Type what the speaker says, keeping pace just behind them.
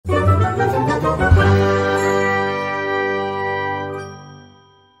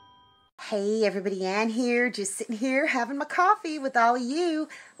Hey everybody, Ann here, just sitting here having my coffee with all of you.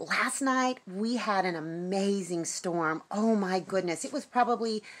 Last night we had an amazing storm. Oh my goodness, it was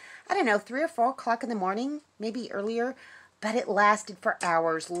probably, I don't know, 3 or 4 o'clock in the morning, maybe earlier, but it lasted for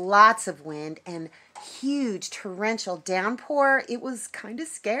hours. Lots of wind and huge torrential downpour. It was kind of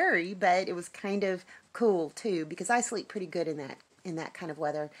scary, but it was kind of cool too, because I sleep pretty good in that kind of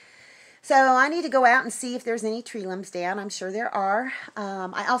weather. So I need to go out and see if there's any tree limbs down. I'm sure there are.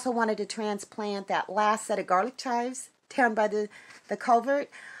 I also wanted to transplant that last set of garlic chives down by the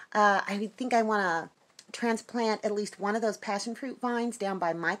culvert. I think I want to transplant at least one of those passion fruit vines down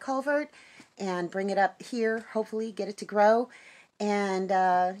by my culvert and bring it up here, hopefully get it to grow. And,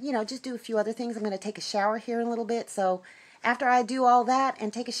 just do a few other things. I'm going to take a shower here in a little bit. So after I do all that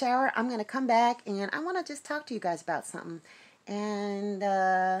and take a shower, I'm going to come back and I want to just talk to you guys about something.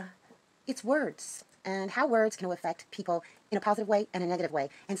 And, it's words and how words can affect people in a positive way and a negative way.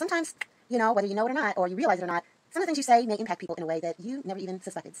 And sometimes, whether you know it or not, or you realize it or not, some of the things you say may impact people in a way that you never even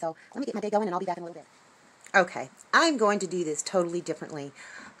suspected. So let me get my day going and I'll be back in a little bit. Okay, I'm going to do this totally differently.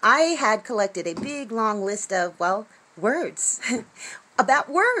 I had collected a big, long list of, words, about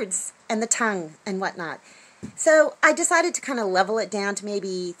words and the tongue and whatnot. So I decided to kind of level it down to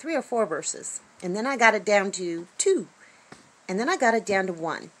maybe 3 or 4 verses. And then I got it down to 2. And then I got it down to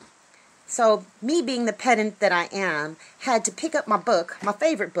 1. So, me being the pedant that I am, had to pick up my book, my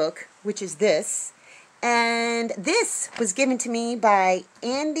favorite book, which is this. And this was given to me by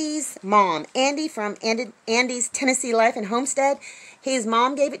Andy's mom. Andy from Andy's Tennessee Life and Homestead. His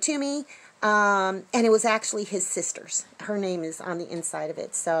mom gave it to me, and it was actually his sister's. Her name is on the inside of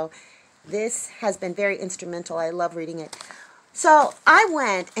it. So, this has been very instrumental. I love reading it. So, I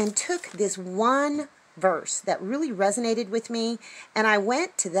went and took this one verse that really resonated with me, and I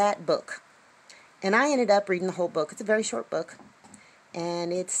went to that book and I ended up reading the whole book. It's a very short book,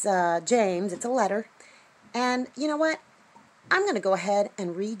 and it's James. It's a letter, and you know what, I'm going to go ahead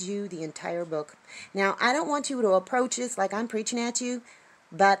and read you the entire book. Now, I don't want you to approach this like I'm preaching at you,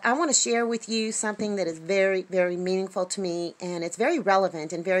 but I want to share with you something that is very, very meaningful to me, and it's very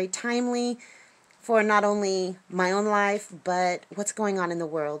relevant and very timely for not only my own life, but what's going on in the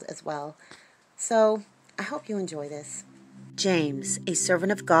world as well. So, I hope you enjoy this. James, a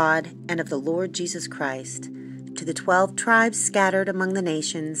servant of God and of the Lord Jesus Christ, to the 12 tribes scattered among the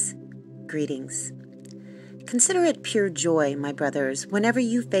nations, greetings. Consider it pure joy, my brothers, whenever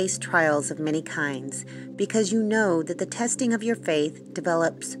you face trials of many kinds, because you know that the testing of your faith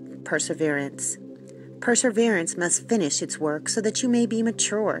develops perseverance. Perseverance must finish its work so that you may be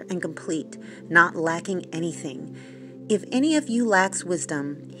mature and complete, not lacking anything. If any of you lacks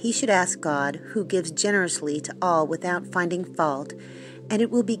wisdom, he should ask God, who gives generously to all without finding fault, and it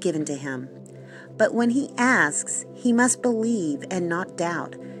will be given to him. But when he asks, he must believe and not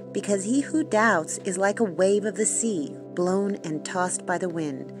doubt, because he who doubts is like a wave of the sea, blown and tossed by the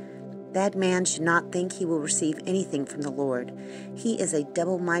wind. That man should not think he will receive anything from the Lord. He is a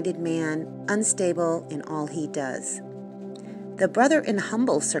double-minded man, unstable in all he does. The brother in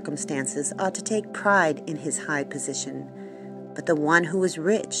humble circumstances ought to take pride in his high position, but the one who is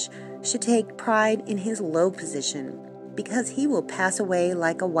rich should take pride in his low position, because he will pass away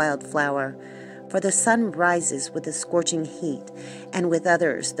like a wildflower. For the sun rises with a scorching heat, and with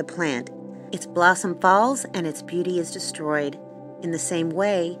others the plant. Its blossom falls, and its beauty is destroyed. In the same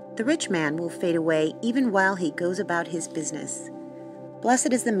way, the rich man will fade away even while he goes about his business.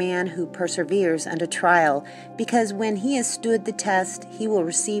 Blessed is the man who perseveres under trial, because when he has stood the test, he will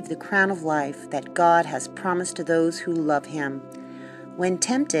receive the crown of life that God has promised to those who love him. When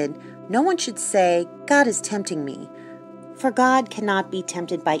tempted, no one should say, God is tempting me. For God cannot be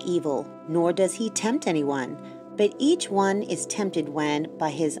tempted by evil, nor does he tempt anyone. But each one is tempted when,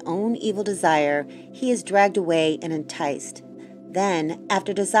 by his own evil desire, he is dragged away and enticed. Then,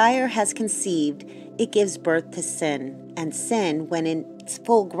 after desire has conceived, it gives birth to sin, and sin, when it's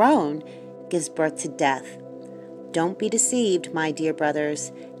full grown, gives birth to death. Don't be deceived, my dear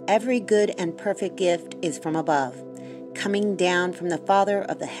brothers. Every good and perfect gift is from above, coming down from the Father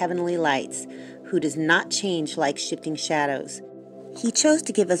of the heavenly lights, who does not change like shifting shadows. He chose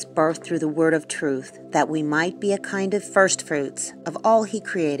to give us birth through the word of truth, that we might be a kind of firstfruits of all he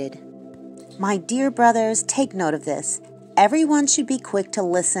created. My dear brothers, take note of this. Everyone should be quick to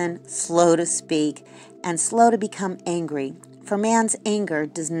listen, slow to speak, and slow to become angry. For man's anger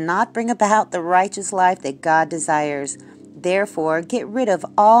does not bring about the righteous life that God desires. Therefore, get rid of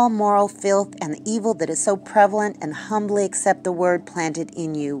all moral filth and the evil that is so prevalent, and humbly accept the word planted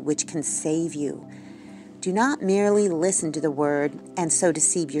in you, which can save you. Do not merely listen to the word and so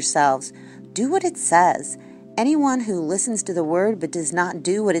deceive yourselves. Do what it says, Anyone who listens to the word but does not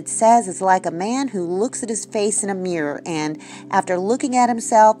do what it says is like a man who looks at his face in a mirror and, after looking at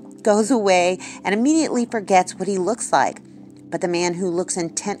himself, goes away and immediately forgets what he looks like. But the man who looks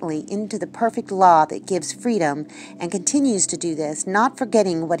intently into the perfect law that gives freedom and continues to do this, not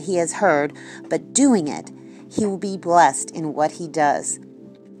forgetting what he has heard, but doing it, he will be blessed in what he does.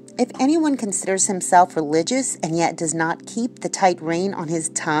 If anyone considers himself religious and yet does not keep the tight rein on his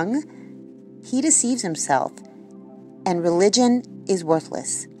tongue, he deceives himself, and religion is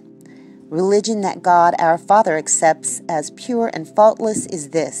worthless. Religion that God our Father accepts as pure and faultless is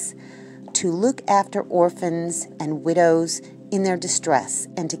this: to look after orphans and widows in their distress,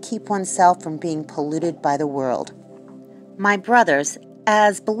 and to keep oneself from being polluted by the world. My brothers,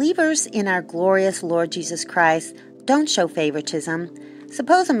 as believers in our glorious Lord Jesus Christ, don't show favoritism.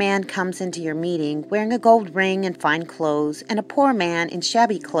 Suppose a man comes into your meeting wearing a gold ring and fine clothes, and a poor man in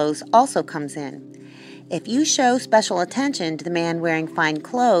shabby clothes also comes in. If you show special attention to the man wearing fine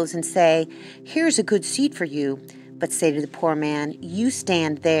clothes and say, "Here's a good seat for you," but say to the poor man, "You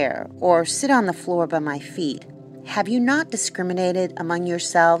stand there," or "Sit on the floor by my feet," have you not discriminated among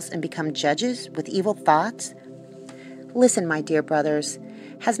yourselves and become judges with evil thoughts? Listen, my dear brothers.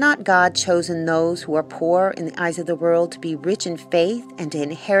 Has not God chosen those who are poor in the eyes of the world to be rich in faith and to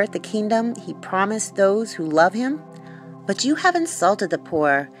inherit the kingdom He promised those who love Him? But you have insulted the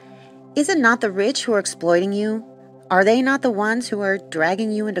poor. Is it not the rich who are exploiting you? Are they not the ones who are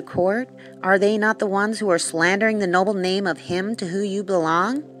dragging you into court? Are they not the ones who are slandering the noble name of Him to whom you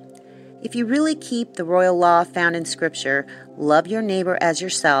belong? If you really keep the royal law found in Scripture, love your neighbor as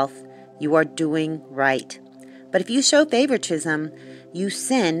yourself, you are doing right. But if you show favoritism, you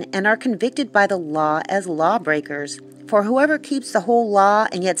sin and are convicted by the law as lawbreakers. For whoever keeps the whole law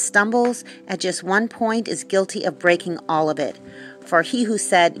and yet stumbles at just one point is guilty of breaking all of it. For he who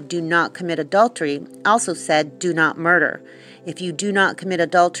said, "Do not commit adultery," also said, "Do not murder." If you do not commit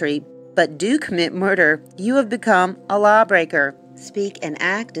adultery, but do commit murder, you have become a lawbreaker. Speak and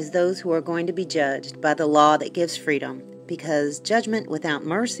act as those who are going to be judged by the law that gives freedom, because judgment without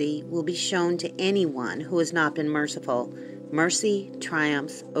mercy will be shown to anyone who has not been merciful. Mercy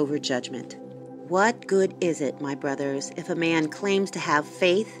triumphs over judgment. What good is it, my brothers, if a man claims to have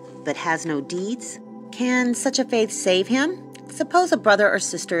faith but has no deeds? Can such a faith save him? Suppose a brother or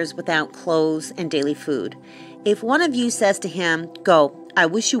sister is without clothes and daily food. If one of you says to him, "Go, I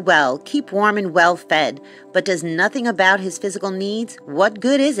wish you well, keep warm and well fed," but does nothing about his physical needs, what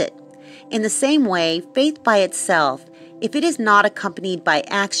good is it? In the same way, faith by itself, if it is not accompanied by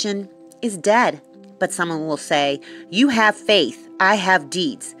action, is dead. But someone will say, "You have faith, I have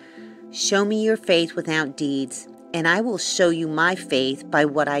deeds." Show me your faith without deeds, and I will show you my faith by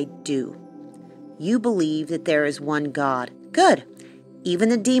what I do. You believe that there is one God. Good. Even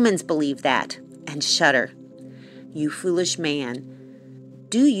the demons believe that and shudder. You foolish man.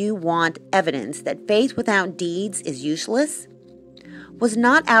 Do you want evidence that faith without deeds is useless? Was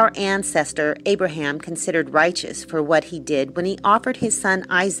not our ancestor Abraham considered righteous for what he did when he offered his son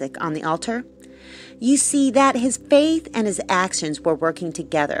Isaac on the altar? You see that his faith and his actions were working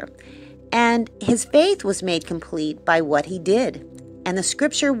together, and his faith was made complete by what he did. And the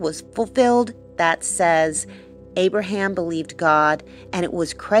scripture was fulfilled that says, Abraham believed God, and it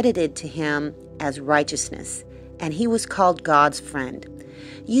was credited to him as righteousness, and he was called God's friend.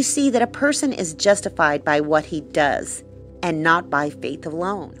 You see that a person is justified by what he does, and not by faith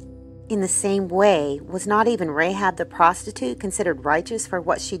alone. In the same way, was not even Rahab the prostitute considered righteous for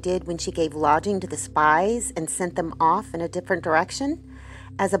what she did when she gave lodging to the spies and sent them off in a different direction?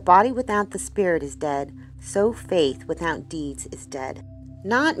 As a body without the spirit is dead, so faith without deeds is dead.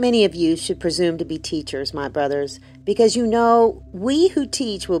 Not many of you should presume to be teachers, my brothers, because you know we who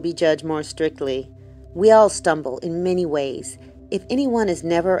teach will be judged more strictly. We all stumble in many ways. If anyone is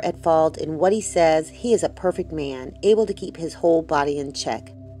never at fault in what he says, he is a perfect man, able to keep his whole body in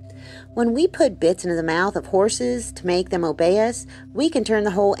check. When we put bits into the mouth of horses to make them obey us, we can turn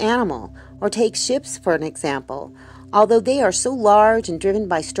the whole animal, or take ships for an example. Although they are so large and driven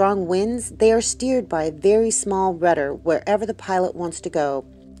by strong winds, they are steered by a very small rudder wherever the pilot wants to go.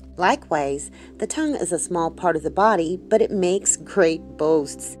 Likewise, the tongue is a small part of the body, but it makes great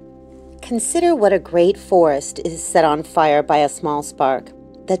boasts. Consider what a great forest is set on fire by a small spark.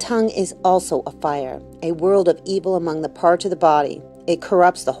 The tongue is also a fire, a world of evil among the parts of the body. It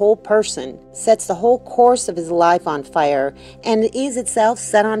corrupts the whole person, sets the whole course of his life on fire, and is itself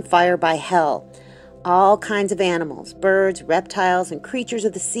set on fire by hell. All kinds of animals, birds, reptiles, and creatures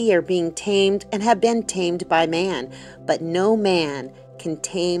of the sea are being tamed and have been tamed by man, but no man can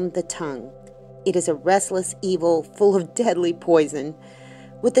tame the tongue. It is a restless evil full of deadly poison.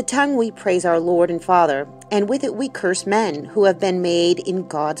 With the tongue we praise our Lord and Father, and with it we curse men who have been made in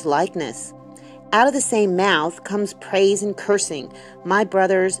God's likeness. Out of the same mouth comes praise and cursing. My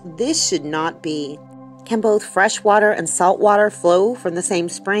brothers, this should not be. Can both fresh water and salt water flow from the same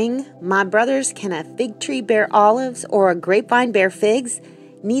spring? My brothers, can a fig tree bear olives or a grapevine bear figs?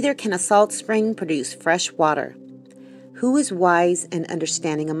 Neither can a salt spring produce fresh water. Who is wise and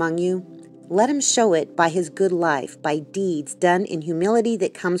understanding among you? Let him show it by his good life, by deeds done in humility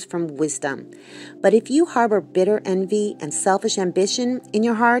that comes from wisdom. But if you harbor bitter envy and selfish ambition in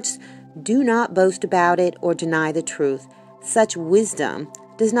your hearts, do not boast about it or deny the truth. Such wisdom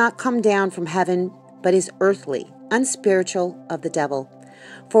does not come down from heaven, but is earthly, unspiritual, of the devil.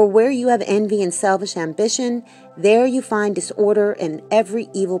 For where you have envy and selfish ambition, there you find disorder and every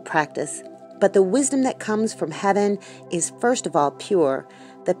evil practice. But the wisdom that comes from heaven is first of all pure,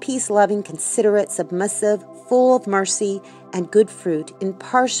 the peace-loving, considerate, submissive, full of mercy and good fruit,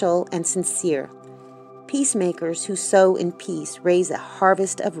 impartial and sincere. Peacemakers who sow in peace raise a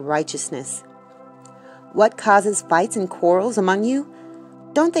harvest of righteousness. What causes fights and quarrels among you?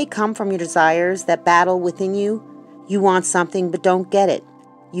 Don't they come from your desires that battle within you? You want something but don't get it.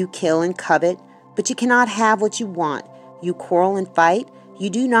 You kill and covet, but you cannot have what you want. You quarrel and fight. You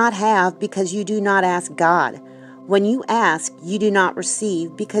do not have because you do not ask God. When you ask, you do not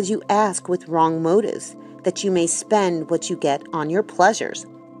receive because you ask with wrong motives, that you may spend what you get on your pleasures.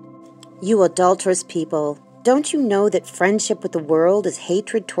 You adulterous people, don't you know that friendship with the world is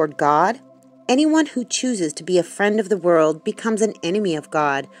hatred toward God? Anyone who chooses to be a friend of the world becomes an enemy of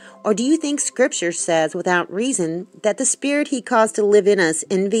God. Or do you think Scripture says without reason that the Spirit He caused to live in us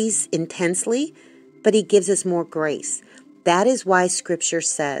envies intensely, but He gives us more grace? That is why Scripture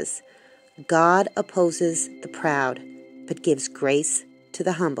says, God opposes the proud, but gives grace to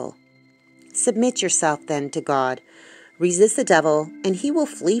the humble. Submit yourself then to God. Resist the devil, and he will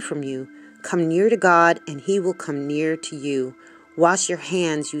flee from you. Come near to God, and He will come near to you. Wash your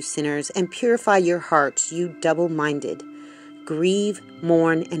hands, you sinners, and purify your hearts, you double-minded. Grieve,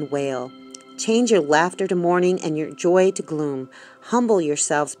 mourn, and wail. Change your laughter to mourning and your joy to gloom. Humble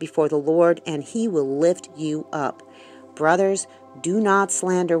yourselves before the Lord, and He will lift you up. Brothers, do not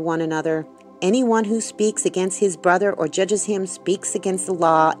slander one another. Anyone who speaks against his brother or judges him speaks against the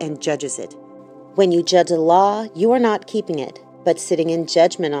law and judges it. When you judge a law, you are not keeping it, but sitting in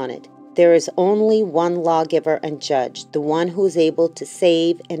judgment on it. There is only one lawgiver and judge, the one who is able to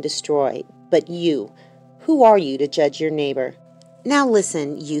save and destroy. But you, who are you to judge your neighbor? Now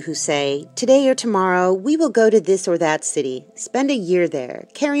listen, you who say, today or tomorrow we will go to this or that city, spend a year there,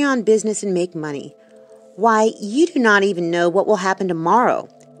 carry on business and make money. Why, you do not even know what will happen tomorrow.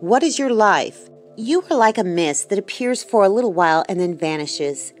 What is your life? You are like a mist that appears for a little while and then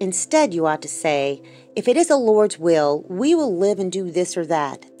vanishes. Instead, you ought to say, if it is the Lord's will, we will live and do this or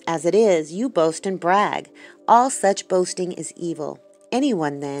that. As it is, you boast and brag. All such boasting is evil.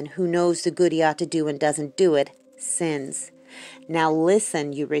 Anyone, then, who knows the good he ought to do and doesn't do it, sins. Now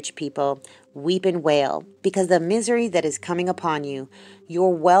listen, you rich people, weep and wail, because the misery that is coming upon you.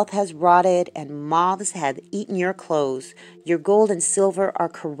 Your wealth has rotted, and moths have eaten your clothes. Your gold and silver are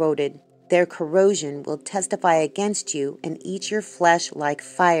corroded. Their corrosion will testify against you and eat your flesh like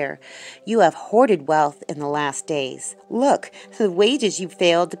fire. You have hoarded wealth in the last days. Look, the wages you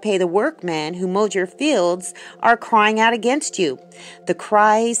failed to pay the workmen who mowed your fields are crying out against you. The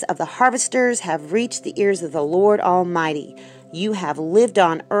cries of the harvesters have reached the ears of the Lord Almighty. You have lived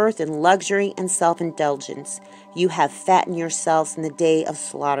on earth in luxury and self-indulgence. You have fattened yourselves in the day of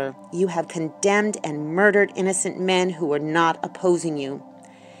slaughter. You have condemned and murdered innocent men who were not opposing you.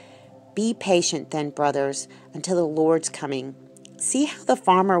 Be patient then, brothers, until the Lord's coming. See how the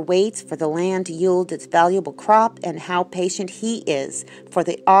farmer waits for the land to yield its valuable crop, and how patient he is for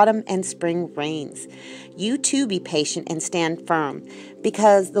the autumn and spring rains. You too be patient and stand firm,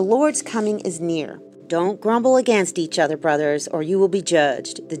 because the Lord's coming is near. Don't grumble against each other, brothers, or you will be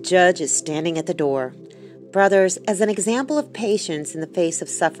judged. The judge is standing at the door. Brothers, as an example of patience in the face of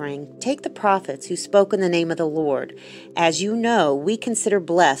suffering, take the prophets who spoke in the name of the Lord. As you know, we consider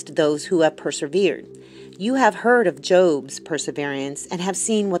blessed those who have persevered. You have heard of Job's perseverance and have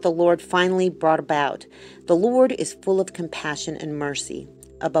seen what the Lord finally brought about. The Lord is full of compassion and mercy.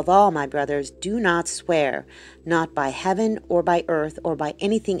 Above all, my brothers, do not swear, not by heaven or by earth or by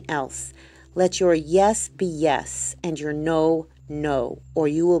anything else. Let your yes be yes and your no, no, or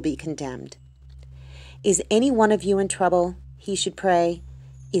you will be condemned. Is any one of you in trouble? He should pray.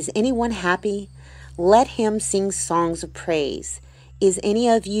 Is anyone happy? Let him sing songs of praise. Is any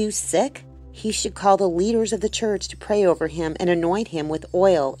of you sick? He should call the leaders of the church to pray over him and anoint him with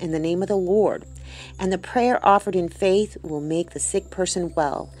oil in the name of the Lord. And the prayer offered in faith will make the sick person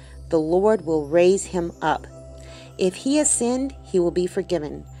well. The Lord will raise him up. If he has sinned, he will be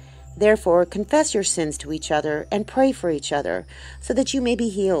forgiven. Therefore, confess your sins to each other and pray for each other, so that you may be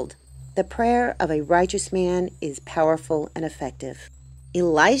healed. The prayer of a righteous man is powerful and effective.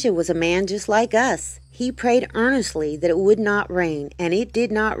 Elijah was a man just like us. He prayed earnestly that it would not rain, and it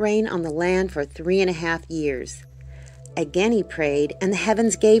did not rain on the land for 3.5 years. Again he prayed, and the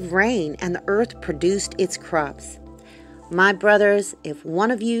heavens gave rain, and the earth produced its crops. My brothers, if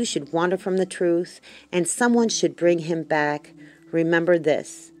one of you should wander from the truth, and someone should bring him back, remember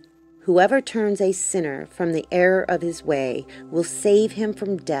this: whoever turns a sinner from the error of his way will save him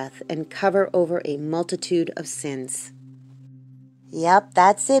from death and cover over a multitude of sins. Yep,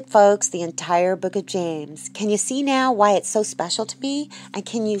 that's it, folks, the entire book of James. Can you see now why it's so special to me? And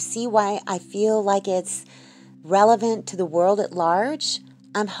can you see why I feel like it's relevant to the world at large?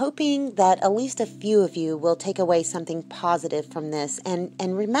 I'm hoping that at least a few of you will take away something positive from this and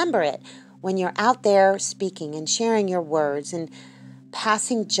remember it when you're out there speaking and sharing your words and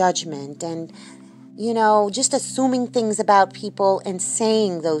passing judgment and, just assuming things about people and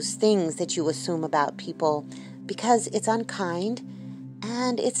saying those things that you assume about people, because it's unkind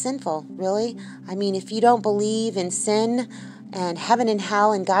and it's sinful, really. I mean, if you don't believe in sin and heaven and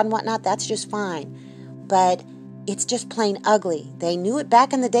hell and God and whatnot, that's just fine. But it's just plain ugly. They knew it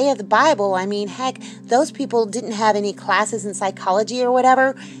back in the day of the Bible. I mean, heck, those people didn't have any classes in psychology or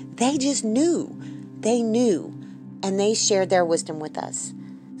whatever. They just knew. They knew. And they shared their wisdom with us.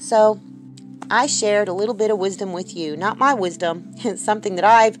 So I shared a little bit of wisdom with you. Not my wisdom. It's something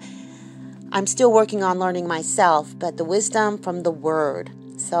that I'm still working on learning myself, but the wisdom from the Word.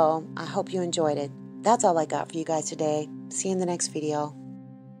 So I hope you enjoyed it. That's all I got for you guys today. See you in the next video.